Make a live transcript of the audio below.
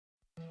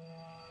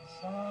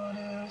sun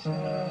is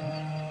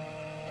hidden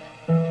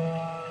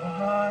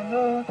behind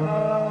the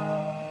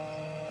clouds.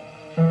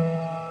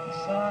 The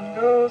sun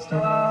goes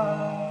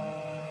down,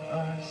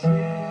 I see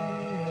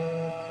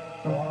it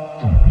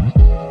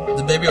fall.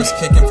 The baby was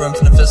kicking from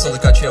the fistful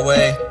that cut you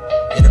away.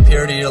 It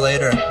appeared a year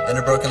later in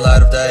a broken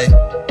light of day.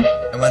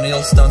 And when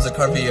nail stones that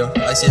cover you,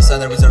 I see a son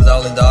that was their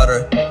darling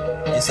daughter.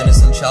 He's an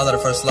innocent child at a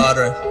first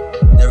slaughter.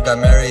 Never got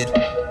married.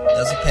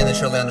 That's a pain they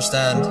surely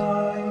understand.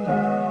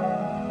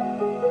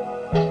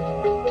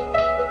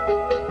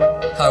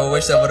 How I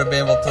wish I would have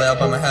been able to play out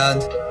by my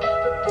hand.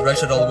 The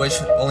wretched old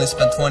witch only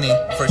spent 20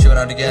 before she went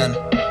out again.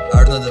 I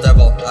heard of the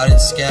devil, I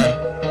didn't scan.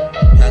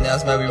 And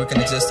as my weak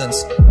in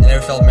existence, I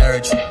never felt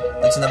marriage.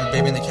 Let's have a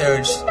baby in the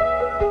carriage.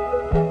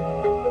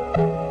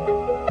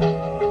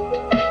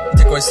 You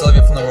take away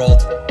Sylvia from the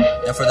world,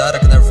 and for that I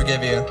can never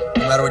forgive you,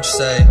 no matter what you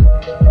say.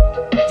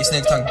 Your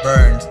snake tongue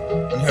burned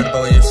when you heard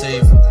about what you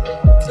received.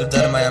 Could have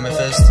dead in my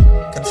amethyst,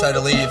 could have tried to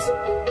leave.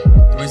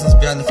 The reasons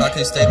behind the fact that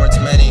you stayed weren't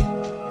too many,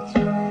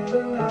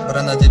 but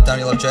I know deep down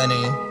you love Jenny.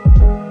 You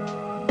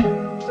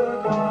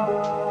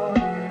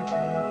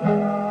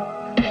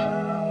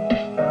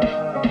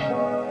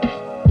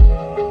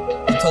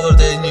told her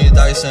that you knew you'd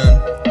die soon.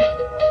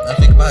 I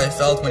think about how you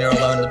felt when you were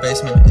alone in the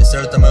basement, you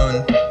stared at the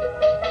moon.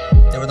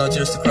 There were no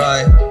tears to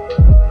cry,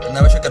 and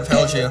I wish I could have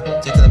held you,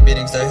 taking the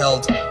beatings they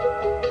held,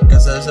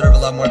 because I deserve a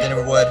lot more than you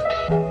ever would.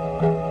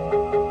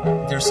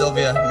 Dear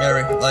Sylvia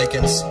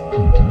Likens,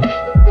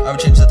 I would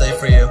change the day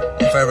for you,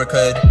 if I ever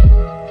could.